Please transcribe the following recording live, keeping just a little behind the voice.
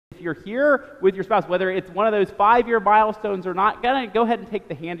you're here with your spouse, whether it's one of those 5-year milestones or not, go ahead and take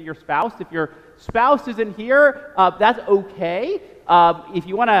the hand of your spouse. If your spouse isn't here, that's okay. If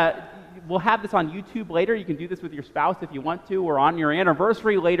you want to, we'll have this on YouTube later. You can do this with your spouse if you want to, or on your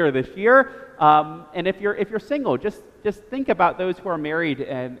anniversary later this year. And if you're single, just think about those who are married,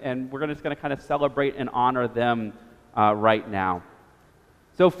 and we're just going to kind of celebrate and honor them right now.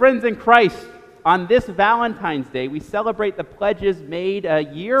 So friends in Christ, on this Valentine's Day, we celebrate the pledges made a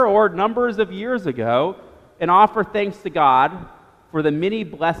year or numbers of years ago and offer thanks to God for the many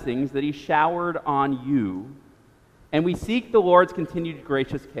blessings that He showered on you. And we seek the Lord's continued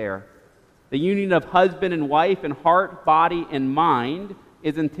gracious care. The union of husband and wife in heart, body, and mind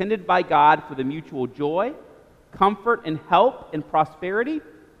is intended by God for the mutual joy, comfort, and help in prosperity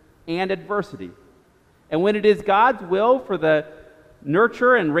and adversity. And when it is God's will for the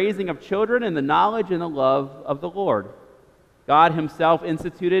nurture and raising of children in the knowledge and the love of the Lord. God Himself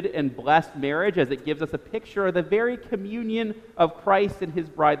instituted and blessed marriage as it gives us a picture of the very communion of Christ and His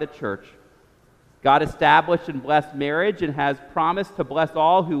bride, the church. God established and blessed marriage and has promised to bless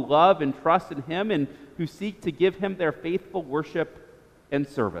all who love and trust in Him and who seek to give Him their faithful worship and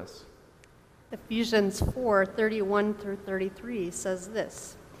service. Ephesians 4:31 through 33 says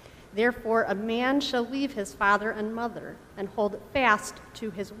this: Therefore a man shall leave his father and mother, and hold fast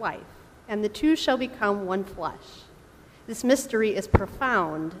to his wife, and the two shall become one flesh. This mystery is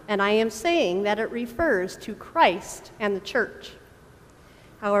profound, and I am saying that it refers to Christ and the church.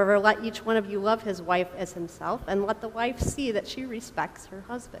 However, let each one of you love his wife as himself, and let the wife see that she respects her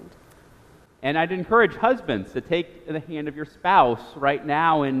husband. And I'd encourage husbands to take the hand of your spouse right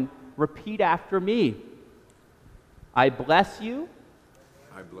now and repeat after me. I bless you.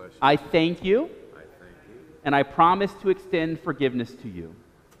 I bless you. I thank you. I thank you. And I promise to extend forgiveness to you.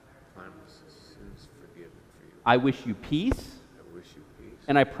 Promise is forgiven for you. I wish you peace. I wish you peace.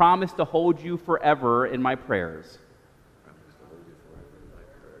 And I promise to hold you forever in my prayers. Promise to hold you forever in my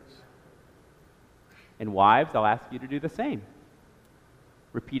prayers. And wives, I'll ask you to do the same.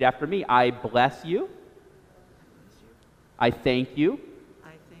 Repeat after me. I bless you. I thank you.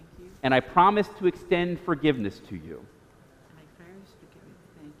 I thank you. And I promise to extend forgiveness to you.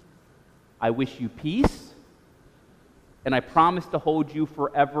 I wish you peace, and I promise to hold you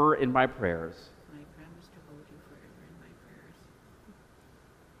forever in my prayers. I promise to hold you forever in my prayers.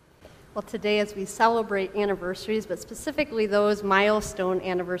 Well, today as we celebrate anniversaries, but specifically those milestone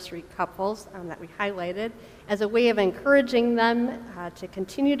anniversary couples that we highlighted, as a way of encouraging them to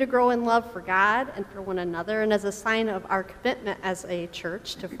continue to grow in love for God and for one another, and as a sign of our commitment as a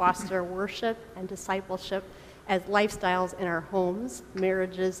church to foster worship and discipleship as lifestyles in our homes,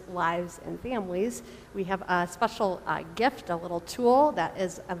 marriages, lives, and families. We have a special gift, a little tool that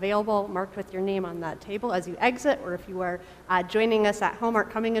is available, marked with your name on that table as you exit, or if you are joining us at home or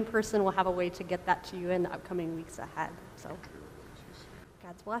coming in person, we'll have a way to get that to you in the upcoming weeks ahead. So,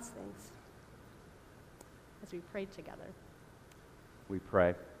 God's blessings as we pray together. We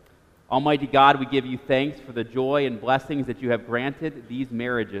pray. Almighty God, we give you thanks for the joy and blessings that you have granted these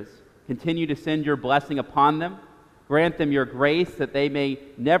marriages. Continue to send your blessing upon them. Grant them your grace that they may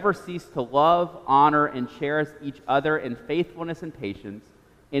never cease to love, honor, and cherish each other in faithfulness and patience,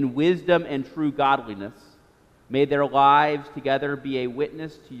 in wisdom and true godliness. May their lives together be a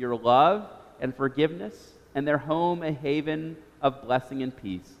witness to your love and forgiveness, and their home a haven of blessing and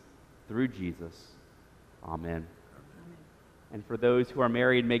peace. Through Jesus. Amen. And for those who are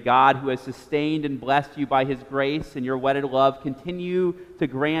married, may God, who has sustained and blessed you by His grace and your wedded love, continue to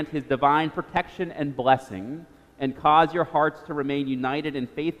grant His divine protection and blessing, and cause your hearts to remain united in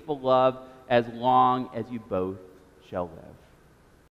faithful love as long as you both shall live.